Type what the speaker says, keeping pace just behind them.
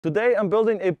Today I'm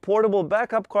building a portable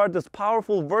backup card that's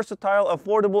powerful, versatile,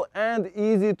 affordable, and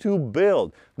easy to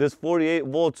build. This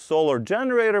 48-volt solar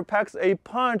generator packs a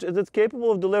punch as it's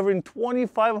capable of delivering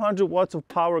 2,500 watts of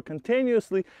power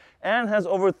continuously and has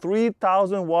over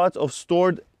 3,000 watts of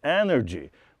stored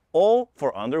energy, all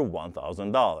for under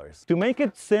 $1,000. To make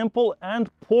it simple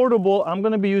and portable, I'm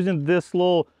going to be using this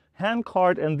little hand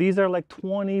cart, and these are like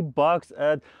 20 bucks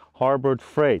at Harbor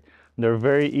Freight. They're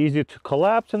very easy to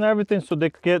collapse and everything, so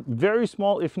they get very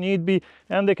small if need be,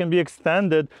 and they can be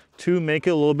extended to make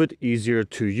it a little bit easier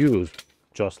to use,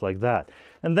 just like that.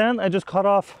 And then I just cut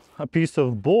off a piece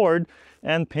of board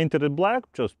and painted it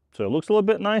black, just so it looks a little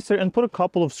bit nicer, and put a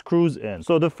couple of screws in.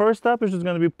 So the first step is just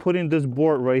going to be putting this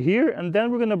board right here, and then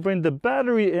we're going to bring the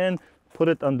battery in, put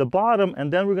it on the bottom,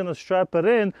 and then we're going to strap it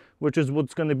in, which is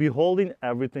what's going to be holding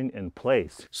everything in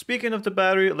place. Speaking of the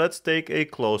battery, let's take a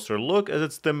closer look, as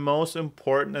it's the most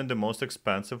important and the most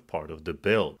expensive part of the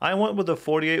build. I went with a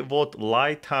 48-volt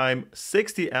LiTime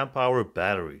 60 amp hour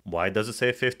battery. Why does it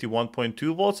say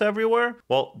 51.2 volts everywhere?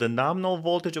 Well, the nominal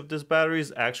voltage of this battery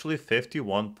is actually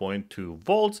 51.2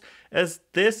 volts, as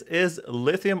this is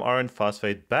lithium iron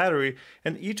phosphate battery,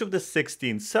 and each of the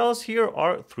 16 cells here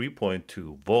are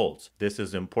 3.2 volts. This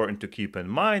is important to keep in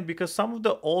mind because some of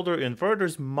the older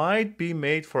inverters might be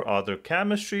made for other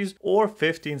chemistries or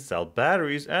 15-cell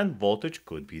batteries, and voltage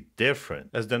could be different.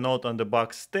 As the note on the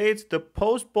box states, the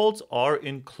post bolts are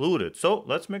included, so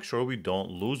let's make sure we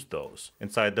don't lose those.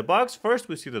 Inside the box, first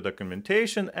we see the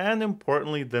documentation and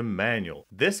importantly the manual.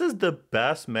 This is the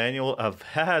best manual I've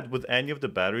had with any of the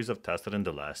batteries I've tested in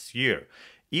the last year.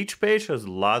 Each page has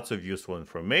lots of useful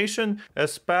information,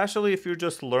 especially if you're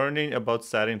just learning about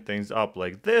setting things up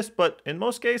like this, but in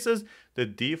most cases, the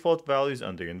default values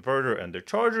on the inverter and the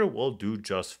charger will do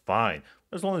just fine,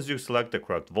 as long as you select the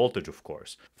correct voltage, of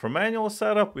course. For manual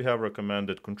setup, we have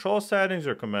recommended control settings,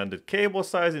 recommended cable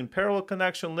sizing, parallel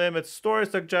connection limits,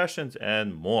 storage suggestions,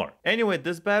 and more. Anyway,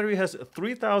 this battery has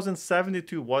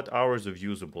 3,072 watt-hours of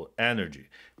usable energy,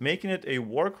 making it a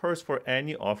workhorse for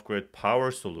any off-grid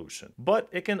power solution. But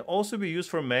it can also be used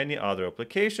for many other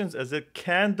applications, as it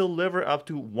can deliver up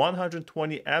to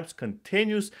 120 amps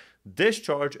continuous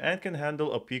discharge and can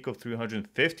handle a peak of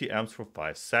 350 amps for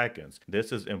 5 seconds.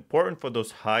 This is important for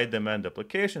those high demand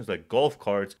applications like golf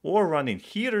carts or running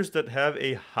heaters that have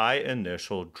a high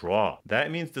initial draw.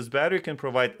 That means this battery can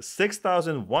provide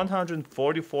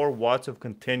 6,144 watts of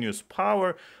continuous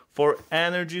power for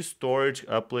energy storage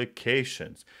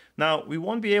applications. Now, we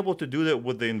won't be able to do that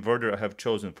with the inverter I have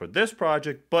chosen for this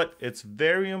project, but it's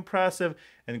very impressive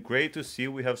and great to see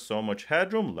we have so much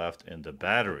headroom left in the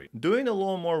battery. Doing a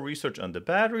little more research on the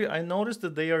battery, I noticed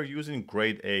that they are using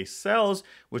grade A cells,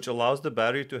 which allows the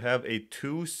battery to have a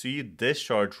 2C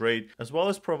discharge rate, as well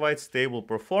as provide stable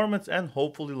performance and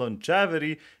hopefully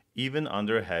longevity even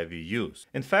under heavy use.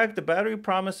 In fact, the battery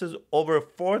promises over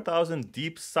 4,000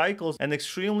 deep cycles and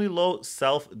extremely low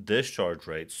self-discharge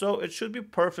rate, so it should be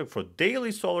perfect for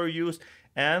daily solar use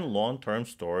and long-term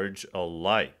storage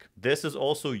alike. This is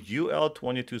also UL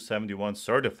 2271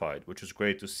 certified, which is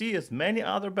great to see, as many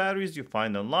other batteries you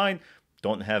find online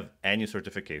don't have any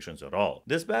certifications at all.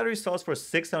 This battery sells for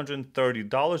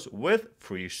 $630 with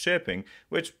free shipping,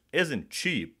 which isn't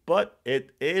cheap, but it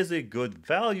is a good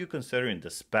value considering the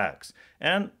specs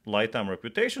and LiTime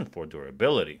reputation for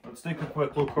durability. Let's take a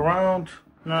quick look around.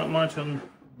 Not much on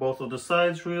both of the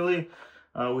sides really.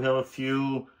 We have a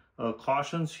few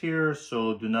cautions here,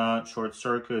 so do not short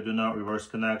circuit, do not reverse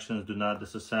connections, do not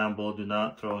disassemble, do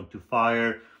not throw into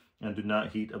fire, and do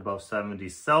not heat above 70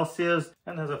 Celsius,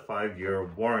 and has a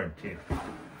 5-year warranty.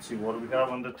 Let's see what we have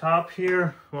on the top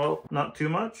here. Well, not too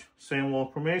much, same old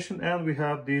information, and we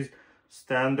have these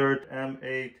standard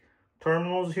M8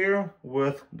 terminals here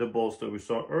with the bolts that we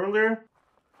saw earlier.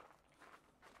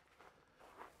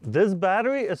 This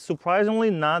battery is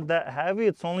surprisingly not that heavy.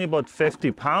 It's only about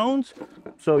 50 pounds,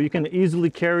 so you can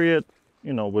easily carry it,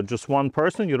 you know, with just one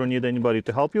person. You don't need anybody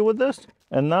to help you with this.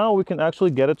 And now we can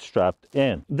actually get it strapped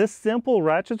in. This simple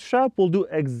ratchet strap will do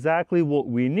exactly what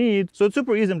we need. So it's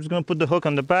super easy. I'm just going to put the hook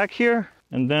on the back here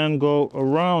and then go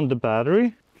around the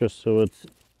battery just so it's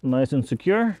nice and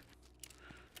secure.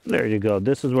 There you go.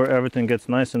 This is where everything gets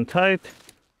nice and tight.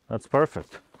 That's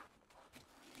perfect.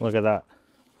 Look at that.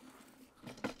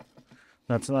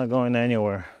 That's not going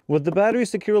anywhere. With the battery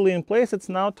securely in place, it's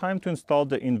now time to install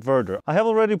the inverter. I have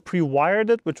already pre-wired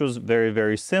it, which was very,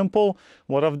 very simple.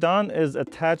 What I've done is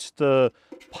attach the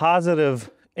positive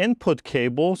input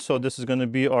cable. So this is going to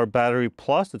be our battery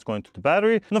plus that's going to the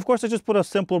battery. And of course, I just put a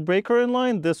simple breaker in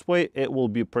line. This way it will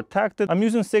be protected. I'm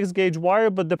using 6-gauge wire,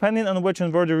 but depending on which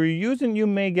inverter you're using, you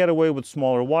may get away with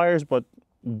smaller wires, but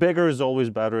bigger is always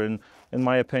better in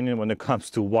my opinion when it comes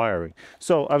to wiring.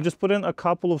 So I've just put in a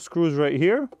couple of screws right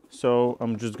here. So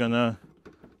I'm just gonna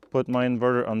put my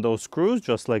inverter on those screws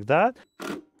just like that.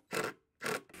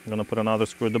 I'm gonna put another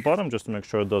screw at the bottom just to make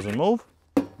sure it doesn't move.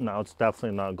 Now it's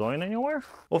definitely not going anywhere.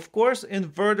 Of course,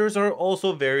 inverters are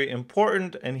also very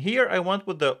important. And here I went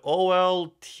with the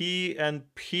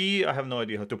OLTNP, I have no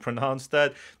idea how to pronounce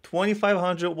that,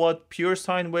 2500 watt pure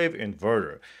sine wave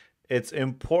inverter. It's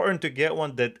important to get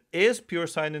one that is pure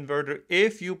sine inverter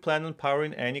if you plan on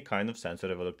powering any kind of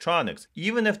sensitive electronics,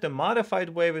 even if the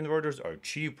modified wave inverters are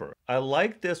cheaper. I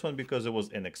like this one because it was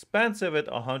inexpensive at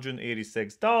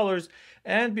 $186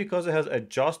 and because it has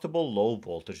adjustable low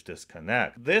voltage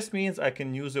disconnect. This means I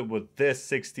can use it with this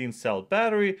 16 cell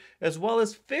battery as well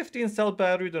as 15 cell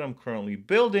battery that I'm currently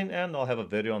building, and I'll have a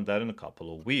video on that in a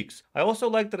couple of weeks. I also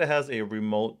like that it has a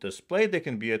remote display that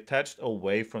can be attached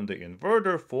away from the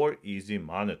inverter for easy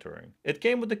monitoring. It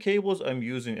came with the cables I'm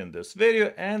using in this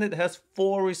video, and it has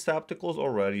 4 receptacles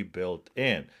already built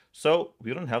in, so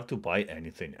we don't have to buy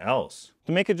anything else.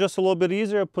 To make it just a little bit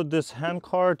easier, I put this hand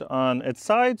cart on its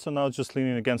side, so now it's just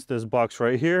leaning against this box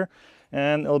right here,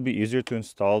 and it'll be easier to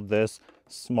install this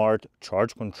smart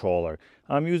charge controller.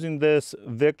 I'm using this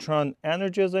Victron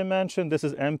Energy, as I mentioned. This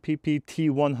is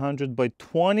MPPT 100 by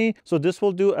 20, so this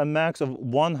will do a max of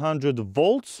 100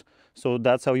 volts. So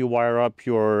that's how you wire up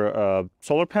your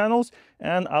solar panels,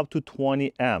 and up to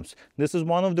 20 amps. This is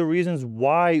one of the reasons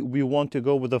why we want to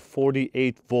go with a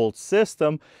 48 volt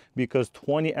system, because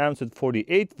 20 amps at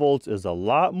 48 volts is a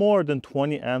lot more than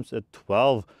 20 amps at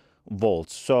 12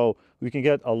 volts. So we can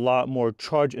get a lot more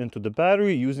charge into the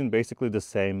battery using basically the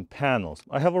same panels.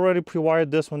 I have already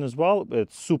pre-wired this one as well.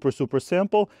 It's super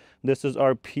simple. This is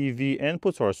our PV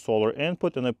input, so our solar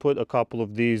input, and I put a couple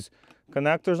of these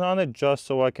connectors on it just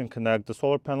so I can connect the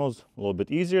solar panels a little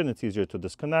bit easier, and it's easier to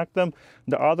disconnect them.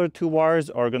 The other 2 wires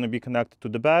are going to be connected to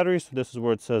the battery, so this is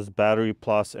where it says battery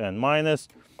plus and minus.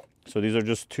 So these are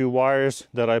just 2 wires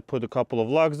that I put a couple of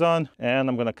lugs on, and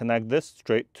I'm going to connect this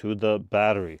straight to the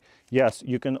battery. Yes,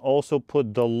 you can also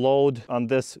put the load on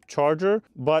this charger,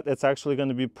 but it's actually going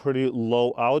to be pretty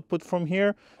low output from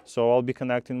here, so I'll be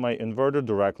connecting my inverter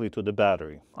directly to the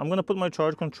battery. I'm going to put my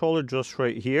charge controller just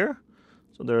right here.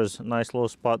 So there's a nice little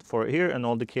spot for it here, and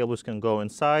all the cables can go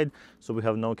inside, so we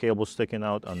have no cables sticking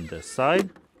out on this side.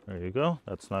 There you go,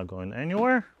 that's not going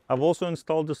anywhere. I've also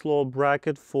installed this little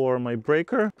bracket for my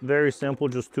breaker. Very simple,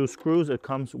 just 2 screws. It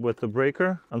comes with the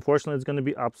breaker. Unfortunately, it's going to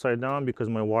be upside down because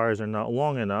my wires are not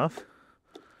long enough,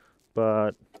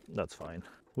 but that's fine.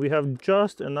 We have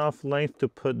just enough length to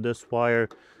put this wire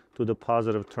to the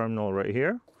positive terminal right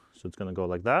here. So it's going to go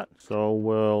like that. So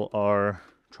will our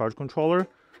charge controller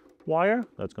wire.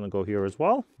 That's going to go here as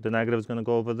well. The negative is going to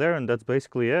go over there, and that's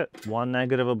basically it. One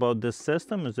negative about this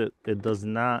system is it does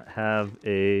not have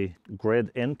a grid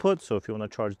input. So if you want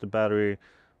to charge the battery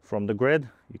from the grid,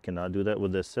 you cannot do that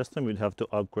with this system. You'd have to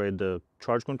upgrade the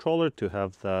charge controller to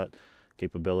have that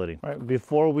capability. All right,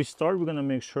 before we start, we're going to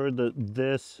make sure that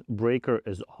this breaker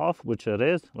is off, which it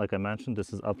is. Like I mentioned,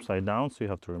 this is upside down, so you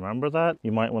have to remember that.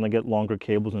 You might want to get longer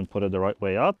cables and put it the right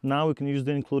way up. Now we can use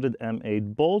the included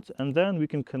M8 bolts, and then we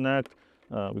can connect,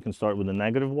 we can start with the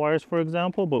negative wires, for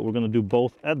example, but we're going to do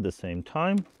both at the same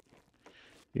time.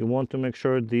 You want to make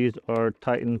sure these are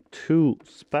tightened to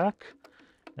spec,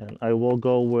 and I will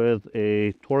go with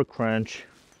a torque wrench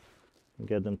and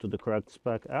get them to the correct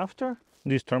spec after.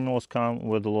 These terminals come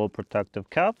with a little protective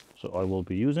cap, so I will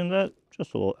be using that,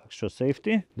 just a little extra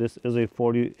safety. This is a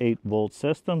 48 volt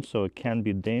system, so it can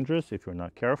be dangerous if you're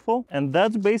not careful. And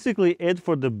that's basically it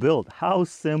for the build. How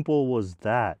simple was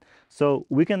that? So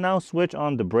we can now switch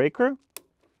on the breaker,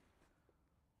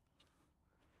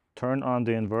 turn on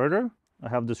the inverter. I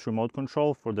have this remote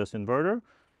control for this inverter.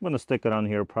 I'm going to stick it on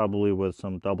here probably with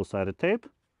some double-sided tape.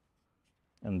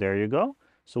 And there you go.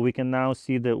 So we can now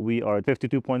see that we are at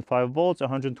 52.5 volts,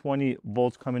 120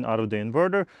 volts coming out of the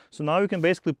inverter. So now you can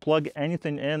basically plug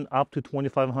anything in up to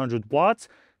 2500 watts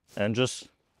and just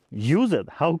use it.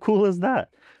 How cool is that?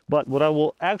 But what I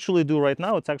will actually do right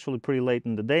now, it's actually pretty late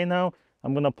in the day now.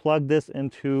 I'm going to plug this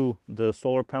into the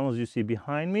solar panels you see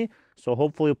behind me. So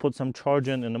hopefully it'll put some charge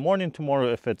in the morning tomorrow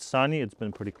if it's sunny. It's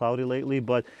been pretty cloudy lately,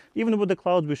 but even with the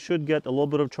clouds, we should get a little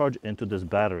bit of charge into this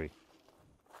battery.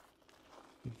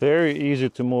 Very easy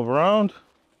to move around.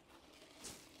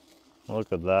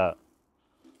 Look at that.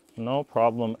 No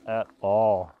problem at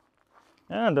all.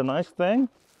 And the nice thing,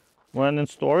 when in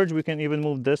storage, we can even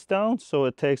move this down so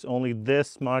it takes only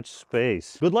this much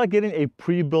space. Good luck getting a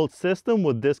pre-built system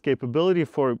with this capability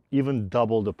for even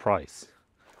double the price.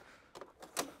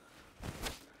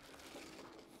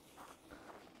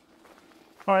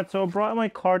 All right, so I brought my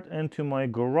cart into my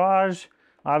garage.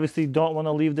 Obviously don't want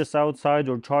to leave this outside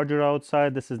or charge it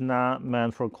outside. This is not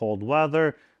meant for cold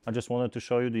weather. I just wanted to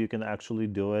show you that you can actually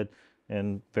do it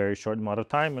in very short amount of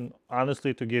time. And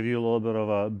honestly, to give you a little bit of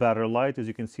a better light, as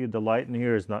you can see, the light in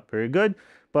here is not very good,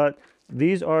 but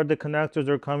these are the connectors that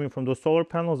are coming from the solar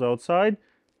panels outside.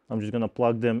 I'm just going to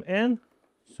plug them in.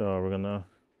 So we're going to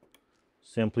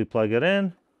simply plug it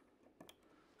in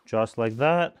just like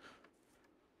that.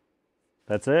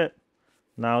 That's it.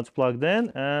 Now it's plugged in,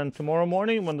 and tomorrow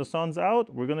morning when the sun's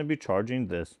out, we're going to be charging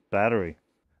this battery.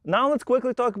 Now let's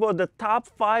quickly talk about the top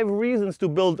 5 reasons to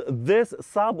build this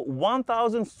sub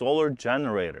 1000 solar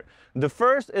generator. The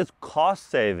first is cost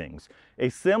savings. A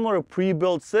similar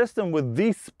pre-built system with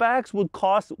these specs would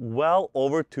cost well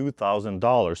over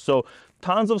 $2,000. So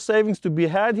tons of savings to be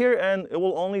had here, and it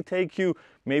will only take you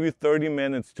maybe 30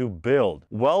 minutes to build.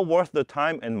 Well worth the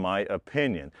time in my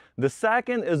opinion. The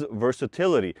second is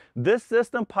versatility. This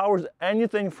system powers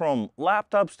anything from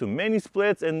laptops to mini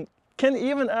splits, and can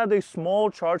even add a small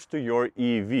charge to your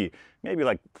EV, maybe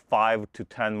like 5 to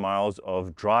 10 miles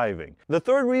of driving. The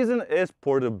third reason is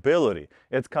portability.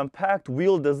 Its compact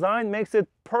wheel design makes it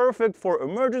perfect for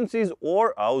emergencies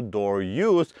or outdoor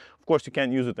use. Of course, you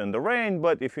can't use it in the rain,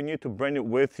 but if you need to bring it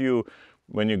with you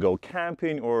when you go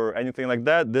camping or anything like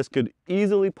that, this could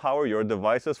easily power your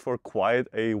devices for quite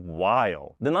a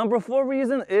while. The number 4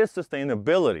 reason is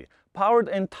sustainability. Powered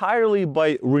entirely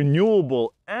by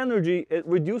renewable energy, it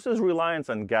reduces reliance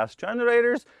on gas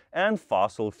generators and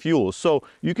fossil fuels. So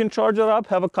you can charge it up,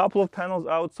 have a couple of panels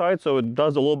outside so it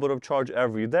does a little bit of charge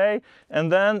every day,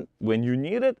 and then when you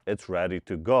need it, it's ready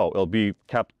to go. It'll be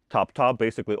kept top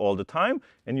basically all the time,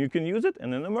 and you can use it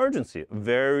in an emergency.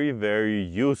 Very, very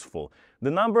useful.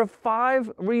 The number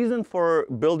 5 reason for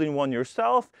building one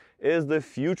yourself is the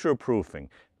future proofing.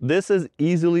 This is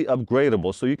easily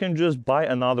upgradable, so you can just buy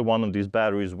another one of these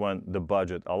batteries when the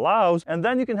budget allows, and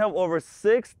then you can have over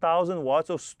 6,000 watts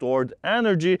of stored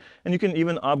energy, and you can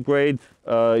even upgrade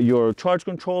your charge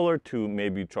controller to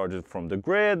maybe charge it from the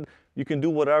grid. You can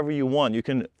do whatever you want. You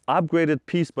can upgrade it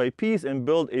piece by piece and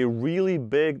build a really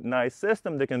big, nice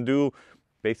system that can do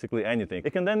basically anything.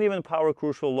 It can then even power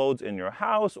crucial loads in your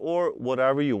house or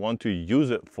whatever you want to use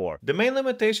it for. The main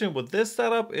limitation with this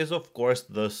setup is of course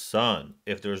the sun.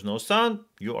 If there's no sun,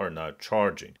 you are not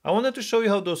charging. I wanted to show you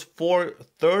how those 4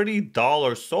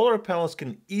 $30 solar panels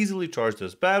can easily charge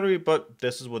this battery, but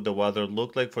this is what the weather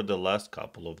looked like for the last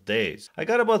couple of days. I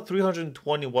got about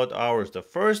 320 watt hours the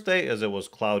first day as it was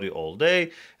cloudy all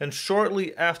day, and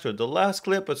shortly after the last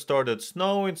clip it started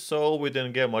snowing, so we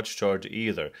didn't get much charge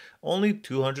either. Only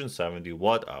 270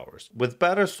 watt hours. With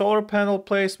better solar panel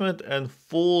placement and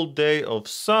full day of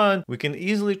sun, we can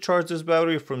easily charge this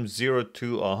battery from 0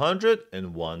 to 100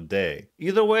 in one day.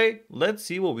 Either way, let's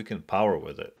see what we can power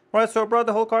with it. Alright, so I brought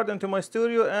the whole cart into my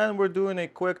studio and we're doing a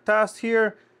quick test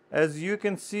here. As you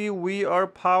can see, we are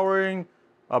powering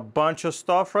a bunch of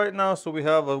stuff right now. So we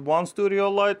have one studio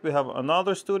light, we have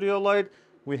another studio light,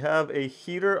 we have a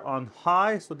heater on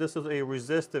high, so this is a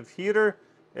resistive heater.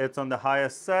 It's on the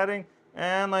highest setting,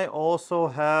 and I also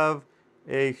have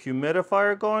a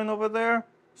humidifier going over there.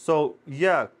 So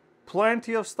yeah,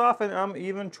 plenty of stuff, and I'm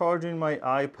even charging my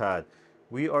iPad.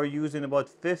 We are using about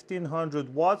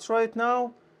 1500 watts right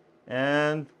now,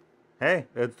 and hey,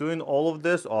 it's doing all of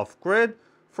this off grid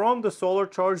from the solar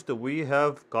charge that we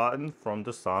have gotten from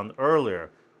the sun earlier.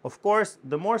 Of course,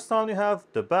 the more sun you have,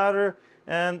 the better,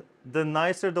 and the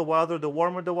nicer the weather, the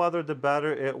warmer the weather, the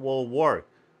better it will work.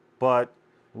 But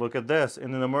look at this.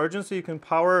 In an emergency, you can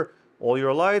power all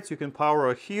your lights, you can power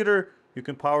a heater, you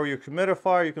can power your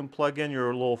humidifier, you can plug in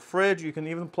your little fridge, you can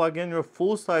even plug in your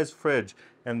full-size fridge,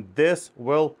 and this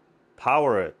will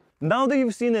power it. Now that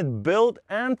you've seen it built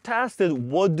and tested,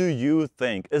 what do you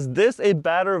think? Is this a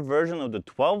better version of the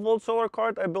 12-volt solar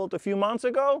cart I built a few months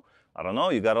ago? I don't know,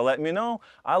 you gotta let me know.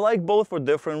 I like both for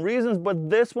different reasons, but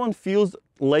this one feels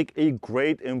like a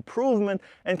great improvement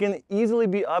and can easily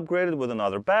be upgraded with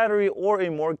another battery or a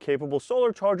more capable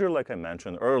solar charger like I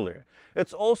mentioned earlier.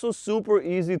 It's also super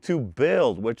easy to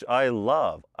build, which I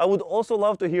love. I would also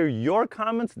love to hear your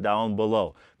comments down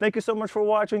below. Thank you so much for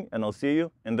watching, and I'll see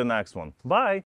you in the next one. Bye!